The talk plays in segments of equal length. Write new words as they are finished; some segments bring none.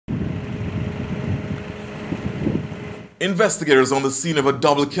Investigators on the scene of a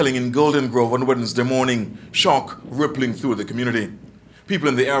double killing in Golden Grove on Wednesday morning, shock rippling through the community. People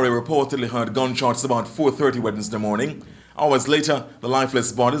in the area reportedly heard gunshots about 4:30 Wednesday morning. Hours later, the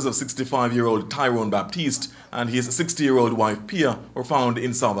lifeless bodies of 65-year-old Tyrone Baptiste and his 60-year-old wife Pia were found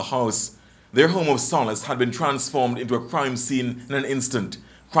inside the house. Their home of solace had been transformed into a crime scene in an instant.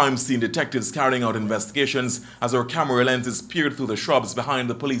 Crime scene detectives carrying out investigations as their camera lenses peered through the shrubs behind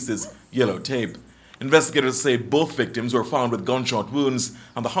the police's yellow tape. Investigators say both victims were found with gunshot wounds,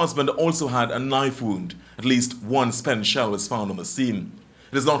 and the husband also had a knife wound. At least one spent shell was found on the scene.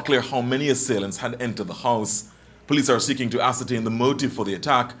 It is not clear how many assailants had entered the house. Police are seeking to ascertain the motive for the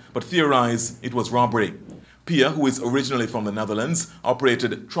attack, but theorize it was robbery. Pia, who is originally from the Netherlands,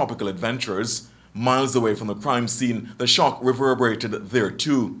 operated Tropical Adventures. Miles away from the crime scene, the shock reverberated there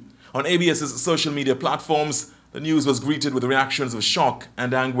too. On ABS's social media platforms, the news was greeted with reactions of shock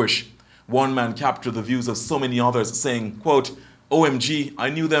and anguish. One man captured the views of so many others, saying, quote, "OMG, I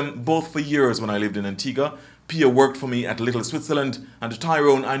knew them both for years when I lived in Antigua. Pia worked for me at Little Switzerland, and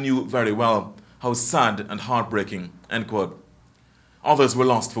Tyrone I knew very well. How sad and heartbreaking," end quote. Others were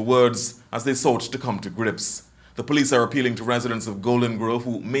lost for words as they sought to come to grips. The police are appealing to residents of Golden Grove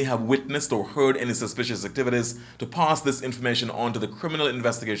who may have witnessed or heard any suspicious activities to pass this information on to the Criminal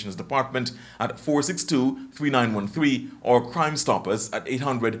Investigations Department at 462-3913 or Crime Stoppers at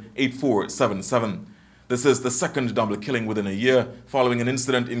 800-8477. This is the second double killing within a year following an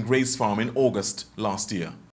incident in Grace Farm in August last year.